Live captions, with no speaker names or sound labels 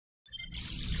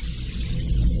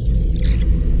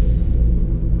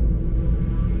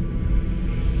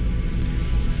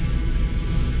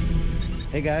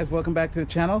Hey guys, welcome back to the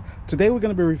channel. Today we're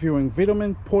going to be reviewing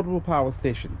VTOMAN portable power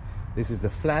station. This is the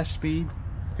FlashSpeed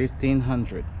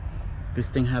 1500. This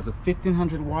thing has a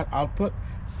 1500 watt output,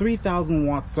 3000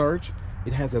 watt surge.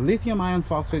 It has a lithium iron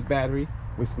phosphate battery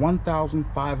with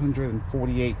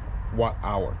 1548 watt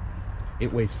hour.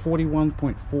 It weighs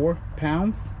 41.4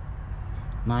 pounds.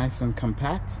 Nice and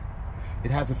compact. It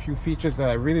has a few features that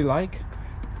I really like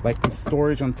the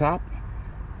storage on top.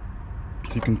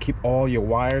 So you can keep all your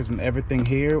wires and everything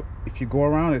here. If you go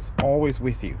around, it's always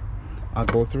with you. I'll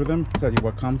go through them, tell you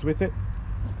what comes with it.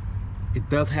 It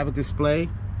does have a display.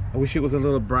 I wish it was a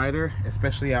little brighter,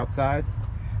 especially outside.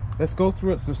 Let's go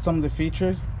through some of the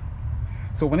features.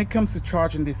 So when it comes to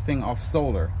charging this thing off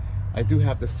solar, I do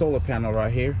have the solar panel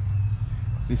right here.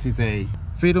 This is a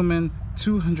VTOMAN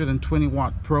 220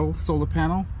 watt Pro solar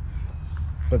panel,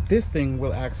 but this thing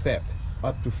will accept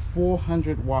up to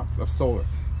 400 watts of solar.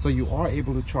 So you are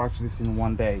able to charge this in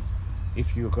one day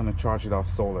if you're going to charge it off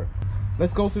solar.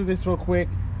 Let's go through this real quick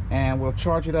and we'll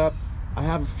charge it up. I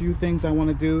have a few things I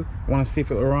want to do. I want to see if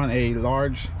it'll run a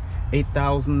large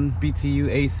 8000 BTU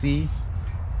AC.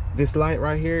 This light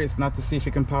right here is not to see if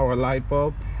it can power a light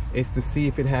bulb. It's to see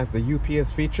if it has the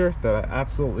UPS feature that I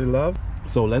absolutely love.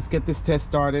 So let's get this test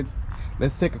started.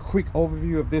 Let's take a quick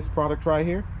overview of this product right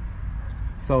here.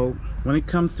 So when it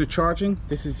comes to charging,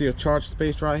 this is your charge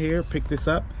space right here. Pick this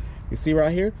up. You see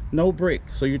right here, no brick.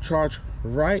 So you charge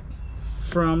right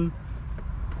from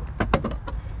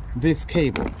this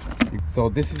cable. So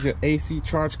this is your AC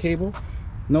charge cable,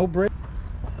 no brick.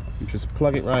 You just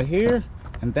plug it right here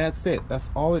and that's it.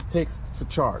 That's all it takes to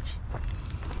charge.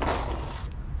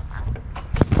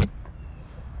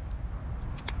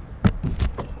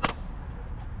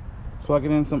 Plug it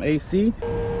in some AC.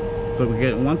 So we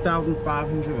get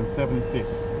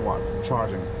 1576 watts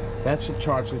charging. That should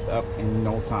charge this up in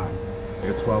no time.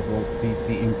 Your 12 volt DC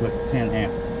input, 10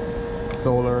 amps.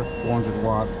 Solar, 400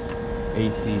 watts.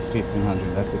 AC,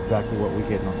 1500. That's exactly what we're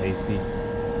getting on AC.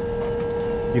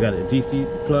 You got a DC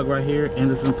plug right here,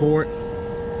 Anderson port.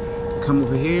 Come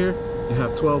over here, you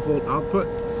have 12 volt output.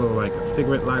 So like a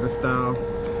cigarette lighter style.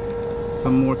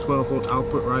 Some more 12 volt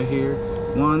output right here.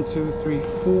 1, 2, 3,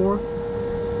 4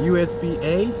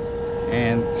 USB-A.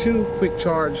 And 2 quick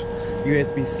charge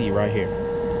USB-C right here.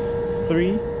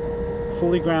 3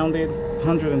 fully grounded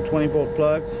 120 volt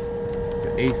plugs.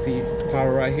 The AC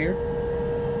power right here.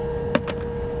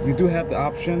 You do have the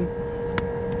option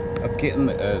of getting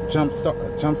a jump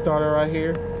starter right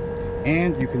here,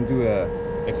 and you can do a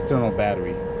external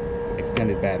battery. It's an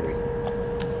extended battery.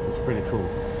 It's pretty cool.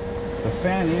 The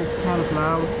fan is kind of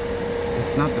loud.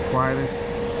 It's not the quietest.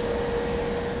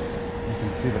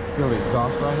 You can feel the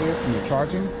exhaust right here from the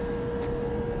charging,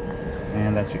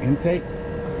 and that's your intake.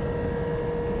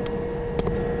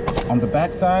 On the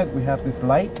back side we have this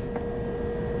light,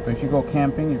 so if you go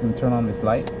camping you can turn on this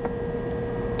light.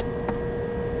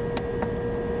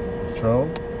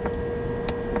 Strobe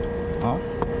off.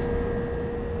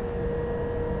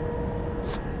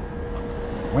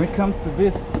 When it comes to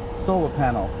this solar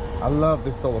panel, I love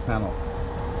this solar panel.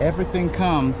 Everything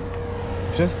comes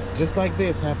just like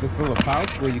this. Have this little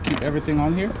pouch where you keep everything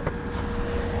on here.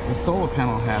 The solar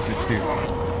panel has it too.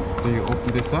 So you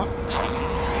open this up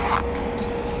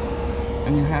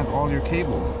and you have all your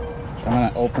cables. So I'm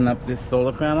gonna open up this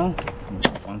solar panel.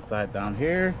 One side down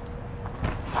here.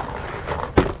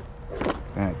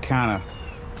 And it kind of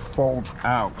folds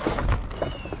out.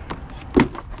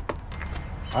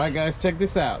 All right guys, check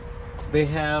this out. They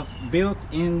have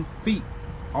built-in feet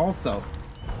also.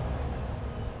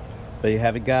 There you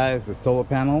have it guys, the solar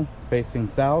panel facing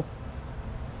south.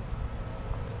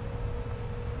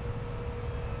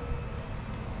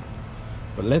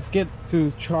 But let's get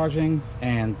to charging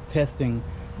and testing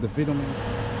the VTOMAN.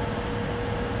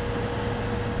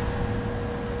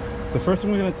 The first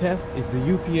one we're going to test is the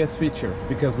UPS feature,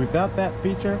 because without that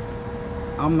feature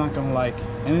I'm not going to like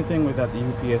anything without the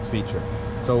UPS feature.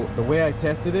 So the way I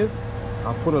test it is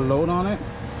I'll put a load on it.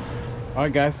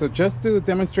 Alright guys, so just to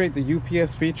demonstrate the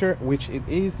UPS feature, which it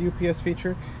is UPS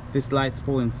feature, this light's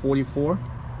pulling 44.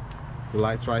 The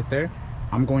light's right there.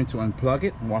 I'm going to unplug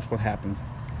it and watch what happens.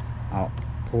 I'll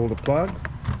pull the plug.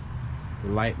 The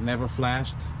light never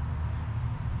flashed.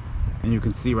 And you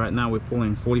can see right now we're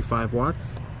pulling 45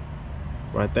 watts.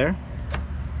 Right there.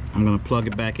 I'm going to plug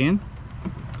it back in.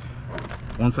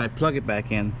 Once I plug it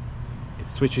back in, it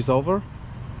switches over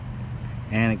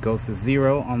and it goes to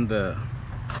 0 on the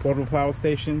portable power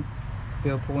station,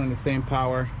 still pulling the same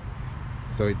power.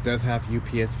 So it does have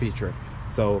UPS feature.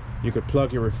 So you could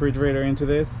plug your refrigerator into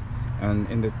this, and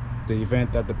in the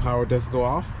event that the power does go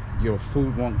off, your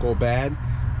food won't go bad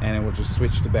and it will just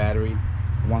switch the battery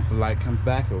Once the light comes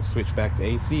back, it'll switch back to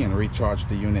AC and recharge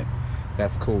the unit.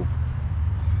 That's cool.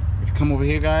 If you come over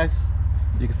here, guys,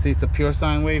 you can see it's a pure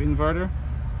sine wave inverter.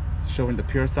 It's showing the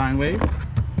pure sine wave.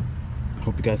 I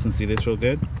hope you guys can see this real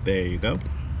good. There you go.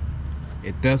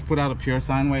 It does put out a pure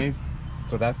sine wave,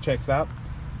 so that checks out.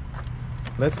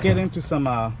 Let's get into some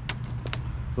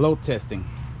load testing.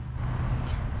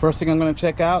 First thing I'm going to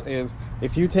check out is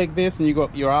if you take this and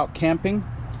you're out camping.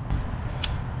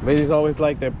 Ladies always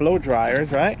like their blow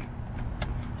dryers, right?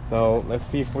 So let's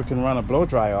see if we can run a blow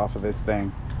dryer off of this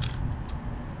thing.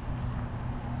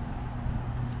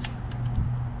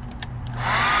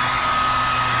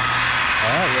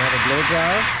 Alright, we have a blow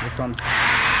dryer. It's on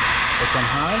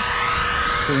high.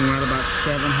 Pulling right about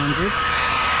 700.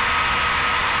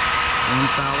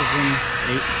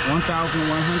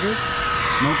 1,100.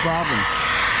 No problem.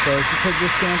 So if you take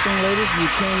this camping, ladies, you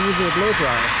can use a blow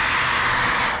dryer.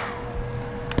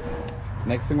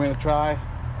 Next thing we're going to try,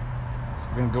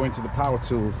 we're going to go into the power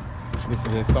tools. This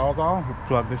is a Sawzall. We'll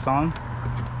plug this on.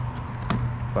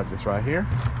 Plug this right here.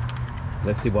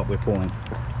 Let's see what we're pulling.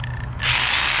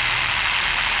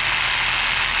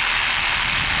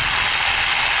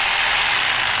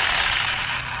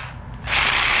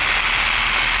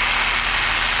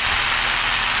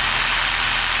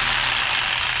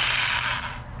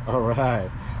 All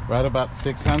right about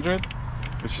 600,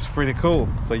 which is pretty cool.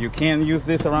 So you can use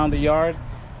this around the yard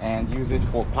and use it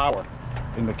for power.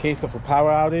 In the case of a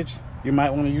power outage, you might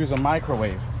want to use a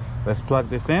microwave. Let's plug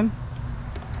this in.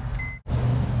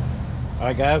 All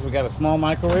right, guys, we got a small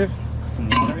microwave. Put some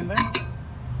water in there.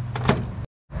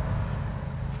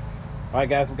 All right,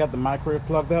 guys, we got the microwave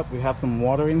plugged up. We have some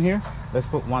water in here. Let's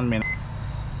put 1 minute.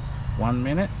 1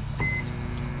 minute.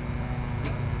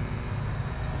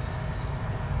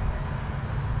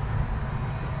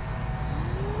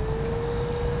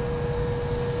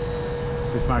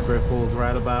 This microwave pulls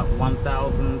right about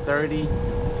 1,030,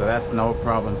 so that's no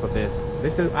problem for this.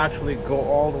 This will actually go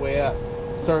all the way up,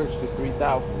 surge to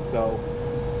 3,000. So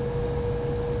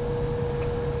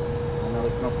I know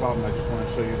it's no problem. I just want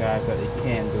to show you guys that it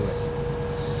can do it.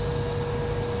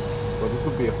 So this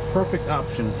would be a perfect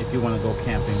option if you want to go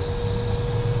camping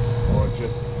or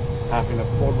just having a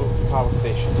portable power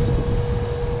station.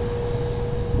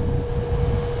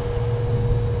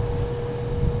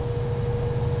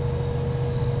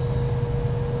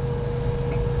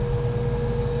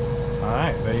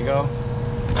 Alright, there you go.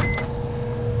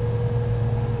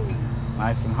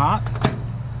 Nice and hot.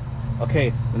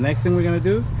 Okay, the next thing we're going to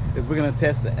do is we're going to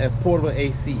test a portable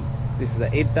AC. This is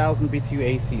the 8,000 BTU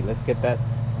AC. Let's get that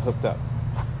hooked up.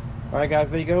 Alright guys,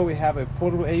 there you go. We have a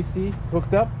portable AC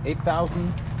hooked up,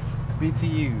 8,000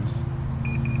 BTUs.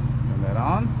 Turn that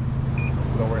on.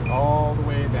 Let's lower it all the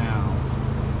way down.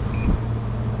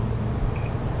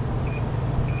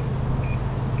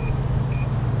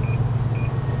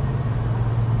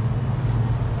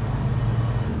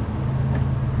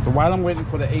 So while I'm waiting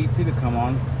for the AC to come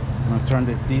on, I'm going to turn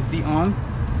this DC on.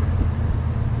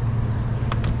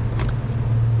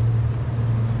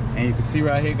 And you can see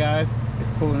right here, guys, it's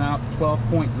pulling out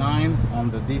 12.9 on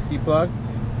the DC plug,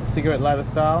 the cigarette lighter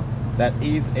style. That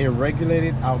is a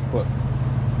regulated output,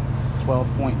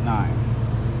 12.9.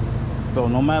 So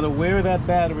no matter where that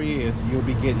battery is, you'll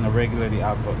be getting a regulated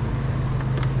output.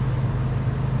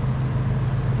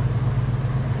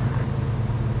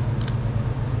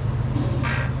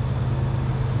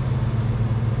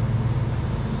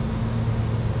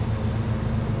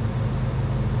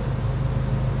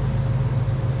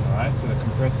 So the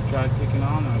compressor tried kicking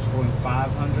on. I was holding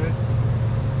 500.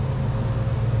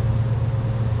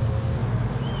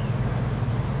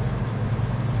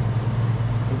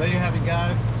 So there you have it,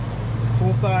 guys.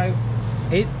 Full size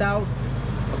 8,000,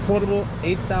 a portable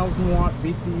 8,000 watt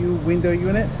BTU window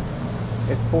unit.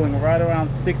 It's pulling right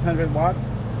around 600 watts.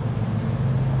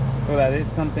 So that is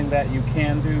something that you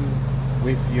can do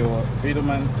with your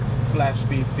VTOMAN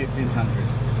FlashSpeed 1500.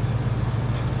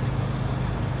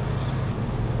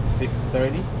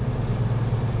 630.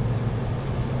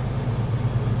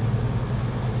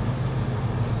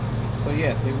 So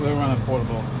yes, it will run a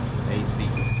portable AC.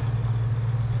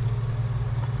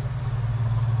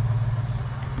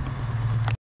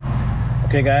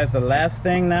 Okay guys, the last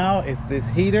thing now is this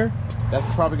heater. That's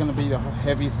probably going to be the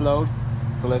heaviest load.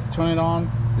 So let's turn it on.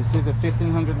 This is a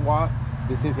 1500 watt.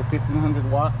 This is a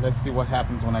 1500 watt. Let's see what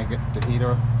happens when I get the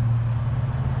heater.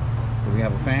 So we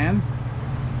have a fan.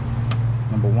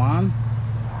 Number one,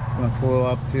 it's going to pull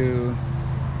up to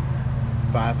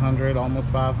 500, almost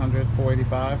 500,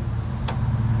 485.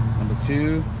 Number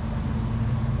two,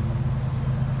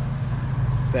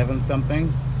 7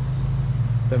 something,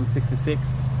 766.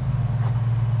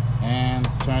 and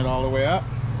turn it all the way up.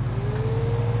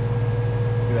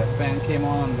 See that fan came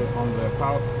on the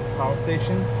power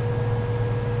station,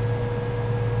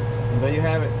 and there you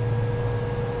have it.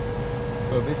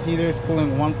 So this heater is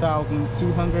pulling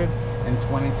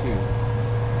 1,222.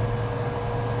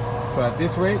 So at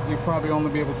this rate, you'll probably only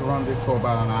be able to run this for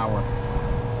about an hour.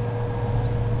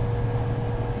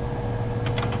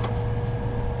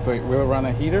 So it will run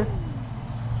a heater.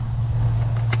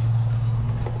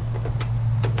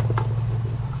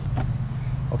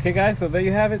 Okay guys, so there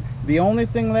you have it. The only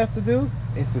thing left to do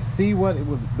is to see what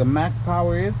the max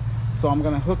power is. So I'm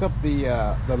gonna hook up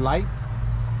the lights,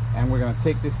 and we're gonna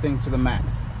take this thing to the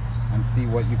max and see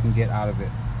what you can get out of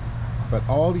it. But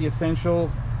all the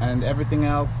essential and everything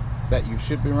else that you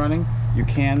should be running, you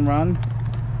can run.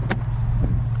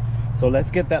 So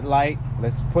let's get that light,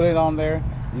 let's put it on there,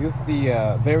 use the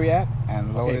Variac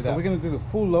and load it up. So we're gonna do the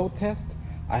full load test.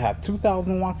 I have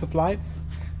 2,000 watts of lights.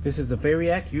 This is the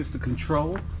Variac used to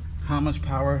control how much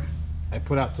power I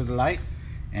put out to the light.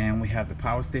 And we have the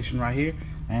power station right here.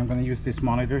 I am gonna use this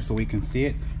monitor so we can see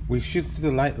it. We should see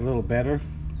the light a little better.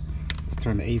 Let's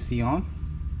turn the AC on.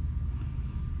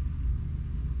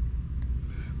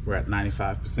 We're at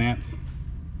 95%.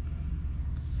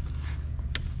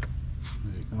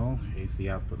 There you go, AC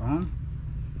output on.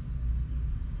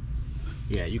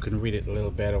 Yeah, you can read it a little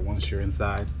better once you're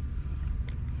inside.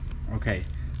 Okay,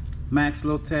 max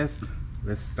load test,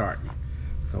 let's start.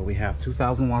 So we have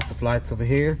 2,000 watts of lights over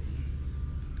here.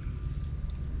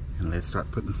 And let's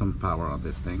start putting some power on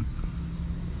this thing.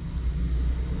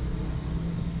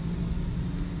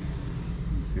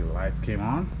 See, the lights came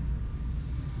on.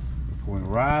 Pulling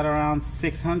right around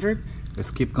 600.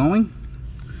 Let's keep going.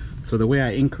 So the way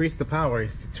I increase the power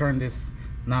is to turn this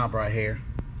knob right here.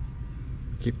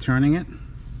 Keep turning it.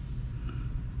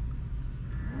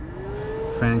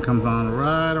 Fan comes on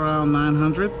right around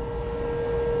 900.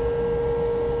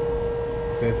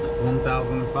 It says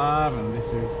 1005, and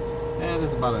this is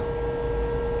this is about it.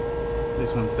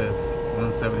 This one says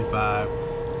 175.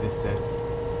 This says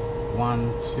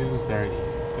 1230.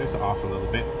 So it's off a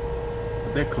little bit.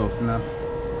 They're close enough.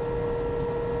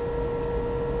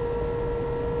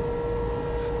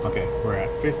 Okay, we're at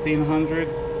 1500.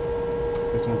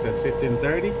 This one says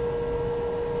 1530.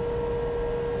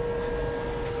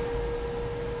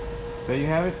 There you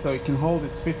have it. So it can hold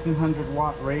its 1500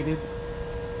 watt rated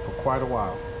for quite a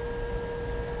while.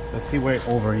 Let's see where it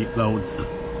overloads.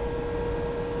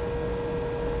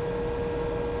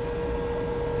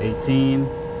 18,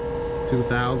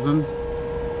 2000.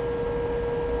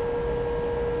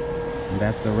 And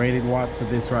that's the rated watts for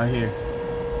this right here.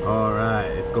 All right,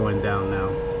 it's going down now.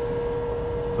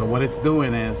 So what it's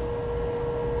doing is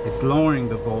it's lowering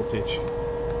the voltage.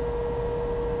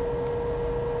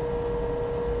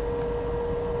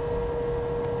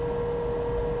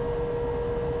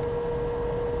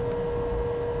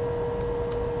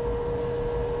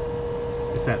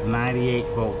 It's at 98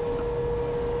 volts.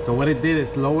 So what it did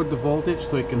is lowered the voltage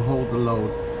so it can hold the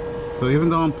load. So even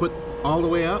though I'm put all the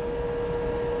way up,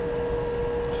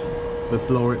 let's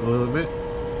lower it a little bit.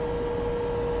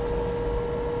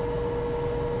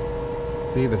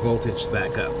 See the voltage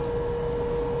back up,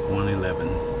 111.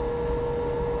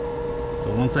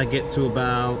 So once I get to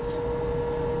about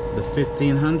the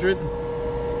 1500,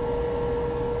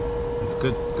 it's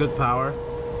good power.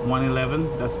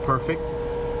 111, that's perfect.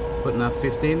 Putting out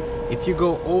 15. If you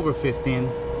go over 15,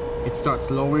 it starts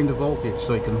lowering the voltage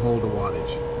so it can hold the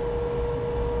wattage.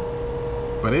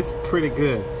 But it's pretty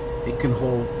good. It can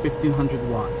hold 1500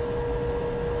 watts.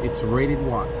 It's rated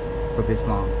watts for this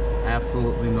long.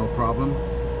 Absolutely no problem.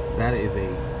 That is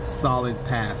a solid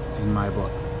pass in my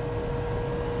book.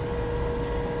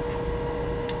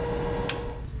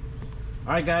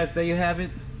 Alright guys, there you have it.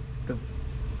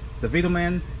 The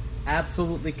VTOMAN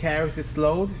absolutely carries its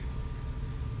load.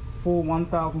 Full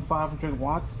 1,500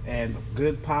 watts and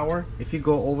good power. If you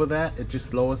go over that, it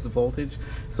just lowers the voltage.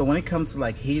 So when it comes to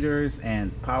like heaters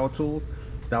and power tools,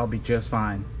 that'll be just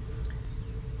fine.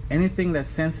 Anything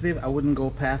that's sensitive, I wouldn't go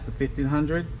past the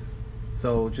 1500.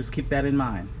 So just keep that in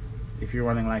mind if you're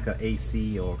running like an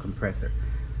AC or compressor.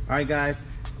 All right guys,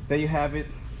 there you have it.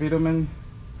 VTOMAN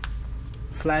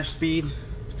FlashSpeed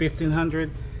 1500.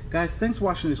 Guys, thanks for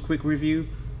watching this quick review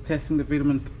testing the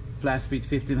VTOMAN FlashSpeed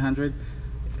 1500.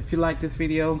 If you like this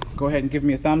video, go ahead and give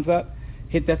me a thumbs up,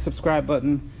 hit that subscribe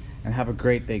button, and have a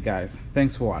great day guys.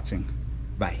 Thanks for watching.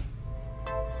 Bye.